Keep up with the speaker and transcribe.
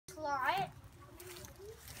slot.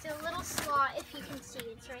 It's a little slot, if you can see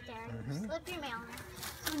it. It's right there. You slip your mail in.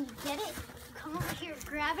 So when you get it, come over here,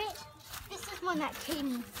 grab it. This is one that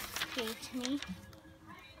Kaden gave to me.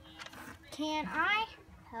 Can I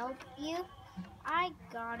help you? I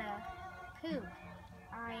gotta poop.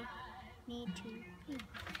 I need to pee.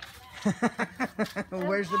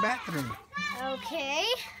 Where's the bathroom? Okay.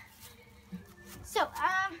 So,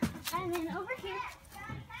 and then over here,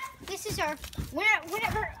 this is our,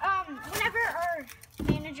 whenever our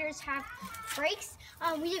managers have breaks,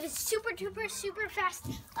 we have a super fast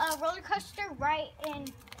roller coaster right in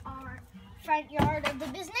our front yard of the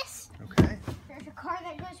business. Okay. There's a car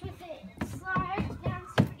that goes with it. Slides down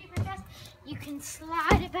super fast. You can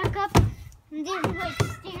slide it back up, and then like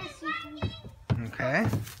stairs. So you can Okay.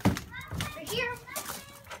 over here.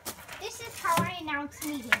 This is how I announce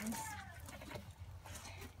meetings.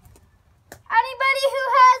 Anybody who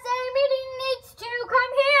has a meeting needs to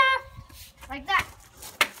come here. Like that.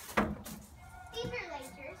 These are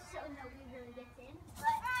lasers, so nobody really gets in.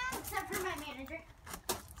 But, except for my manager.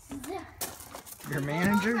 Your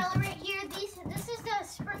manager? Right here. This is the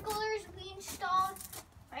sprinklers we installed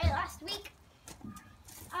right last week.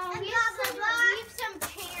 We have some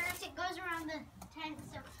chairs. It goes around the tent.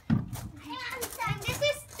 So, and this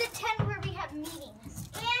is the tent where we have meetings.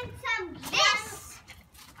 And some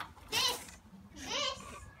this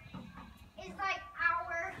is like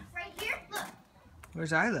our right here. Look.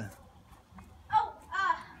 Where's Isla? Oh,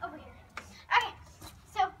 over here. Okay.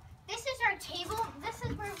 So this is our table. This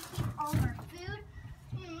is where we keep all of our food.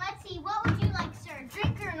 Let's see. What would you like, sir?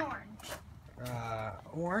 Drink or an orange?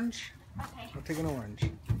 Orange? Okay. I'll take an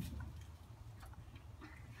orange.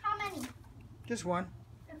 How many? Just one.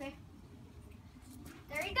 Okay.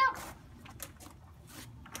 There you go.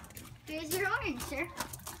 Here's your orange, sir.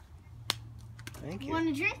 Thank You you. want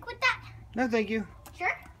to drink with that? No, thank you.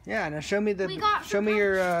 Sure. Yeah, now show me We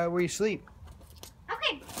your where you sleep.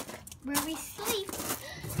 Okay. Where we sleep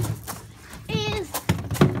is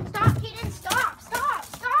stop, Kaden. Stop,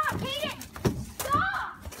 Kaden.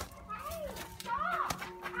 Stop. Hey, stop.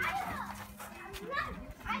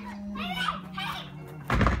 Isla. Hey.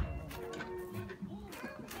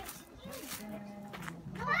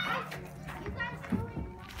 You guys go in.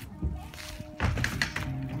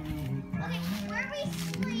 Okay, where we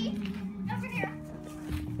sleep, over here.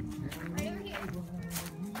 Right over here.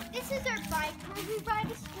 This is our bike where we ride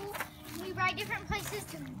to school. We ride different places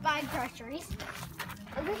to buy groceries.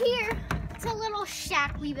 Over here, it's a little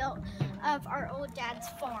shack we built of our old dad's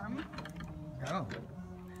farm. Oh.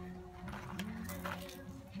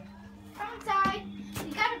 Outside,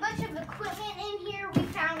 we got a bunch of equipment in here we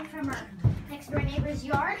found from our next door neighbor's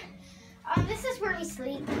yard. This is where we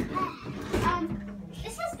sleep.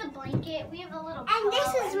 This is the blanket. We have a little pillow. And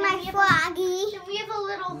this is my froggy. We have a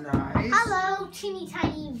little, Nice. hello, teeny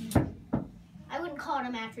tiny, I wouldn't call it a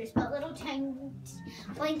mattress, but little tiny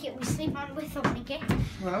blanket we sleep on with a blanket.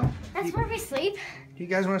 Well, That's where we sleep. you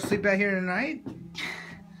guys want to sleep out here tonight?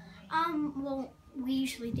 Well, we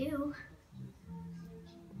usually do.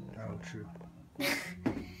 Oh, true.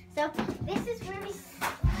 So, this is where we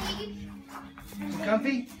sleep.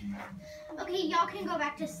 Comfy? Okay, y'all can go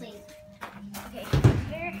back to sleep. Okay,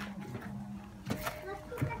 here. Let's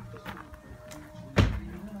go back to sleep.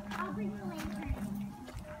 I'll bring the lantern.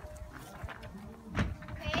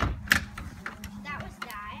 Okay, that was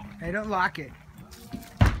that. Hey, don't lock it.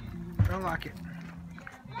 Don't lock it.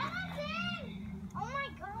 Let us in! Oh my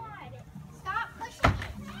god! Stop pushing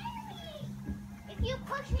it! If you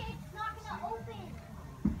push it, it's not gonna open.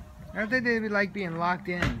 I don't think they'd like being locked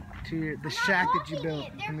in to the shack that you built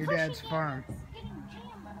from your dad's farm. It's getting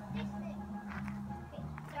jammed. Fix it. Okay,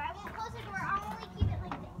 so I won't close the door. I'll only keep it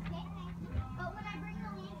like this, okay? But when I bring the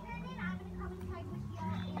lantern in, I'm gonna come inside with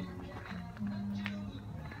y'all.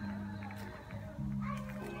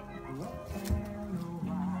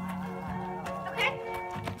 Okay.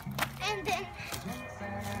 And then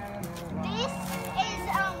this is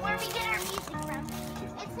where we get our music from.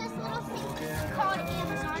 It's this little thing called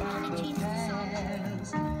Amazon, and it changes the song.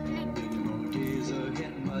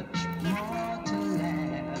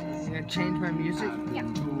 You gonna change my music? Yeah.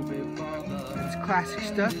 It's classic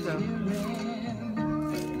stuff, though.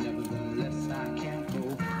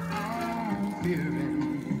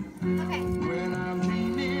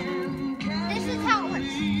 Okay. This is how it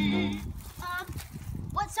works.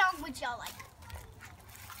 What song would y'all like?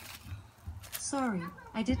 Sorry,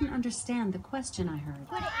 I didn't understand the question I heard.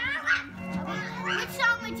 Put it in. Okay. Which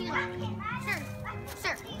song would you like?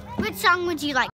 Sir, which song would you like?